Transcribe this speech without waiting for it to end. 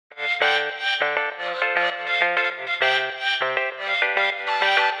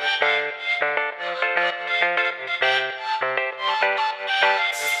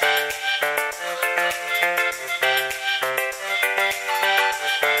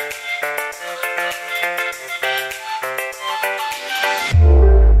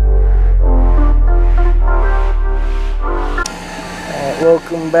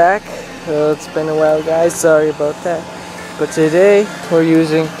Welcome back. It's been a while, guys, sorry about that, but today we're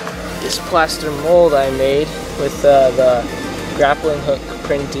using this plaster mold I made with the grappling hook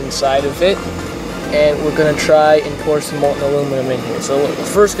print inside of it, and we're going to try and pour some molten aluminum in here. So what we're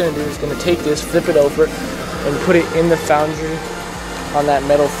first going to do is going to take this, flip it over, and put it in the foundry on that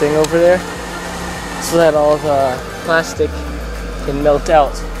metal thing over there so that all the plastic can melt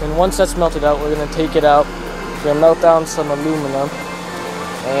out. And once that's melted out, we're going to take it out, we're going to melt down some aluminum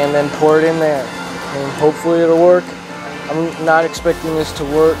and then pour it in there, and hopefully it'll work. I'm not expecting this to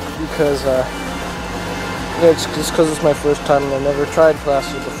work because it's just because it's my first time and I've never tried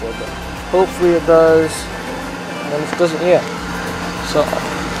plaster before, but hopefully it does. And if it doesn't, yeah. So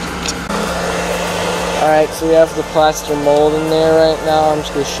alright, so we have the plaster mold in there right now. I'm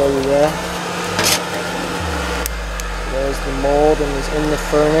just going to show you there. There's the mold, and it's in the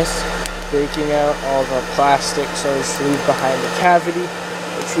furnace baking out all the plastic, so it's leave behind the cavity,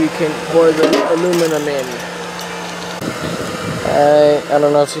 which we can pour the aluminum in. I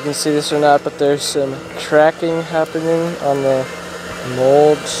don't know if you can see this or not, but there's some cracking happening on the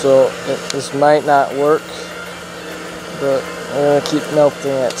mold, so this might not work, but I'm going to keep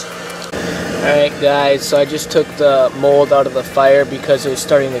melting it. Alright guys, so I just took the mold out of the fire because it was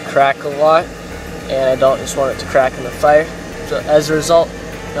starting to crack a lot, and I don't just want it to crack in the fire. So as a result,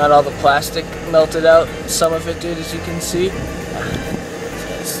 not all the plastic melted out. Some of it did, as you can see.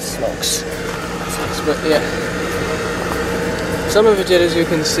 It smokes. But yeah, some of it did, as you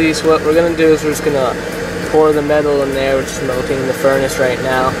can see. So what we're gonna do is we're just gonna pour the metal in there, which is melting in the furnace right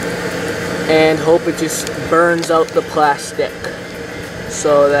now, and hope it just burns out the plastic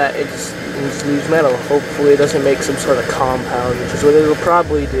so that it just leaves metal. Hopefully it doesn't make some sort of compound, which is what it'll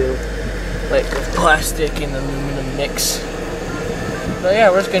probably do, like with plastic and aluminum mix. But yeah,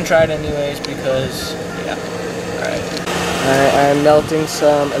 we're just gonna try it anyways because, yeah. Alright, I'm melting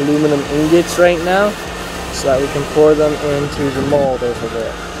some aluminum ingots right now so that we can pour them into the mold over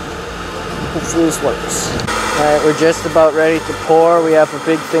there. Hopefully this works. Alright, we're just about ready to pour. We have a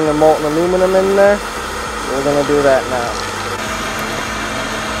big thing of molten aluminum in there, so we're gonna do that now.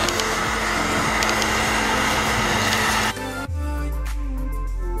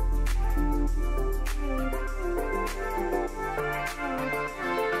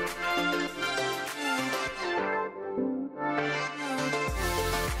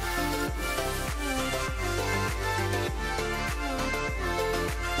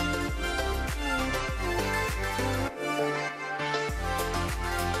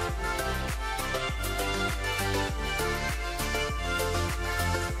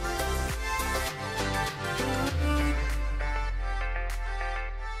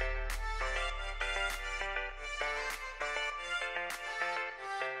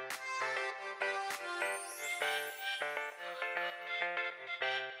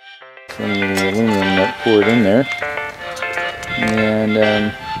 Some of the aluminum that poured in there,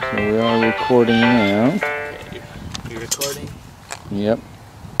 and so we are recording now. Okay, you recording? Yep.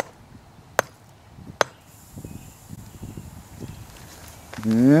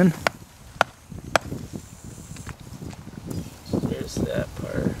 And there's that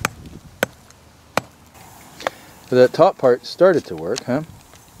part. so that top part started to work, huh?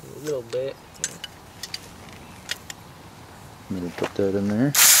 A little bit. I'm going to put that in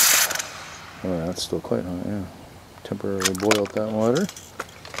there. Oh, that's still quite hot, yeah. Temporarily boiled that water.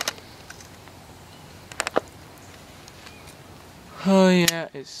 Oh yeah,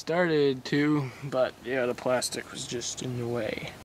 it started to, but yeah, the plastic was just in the way.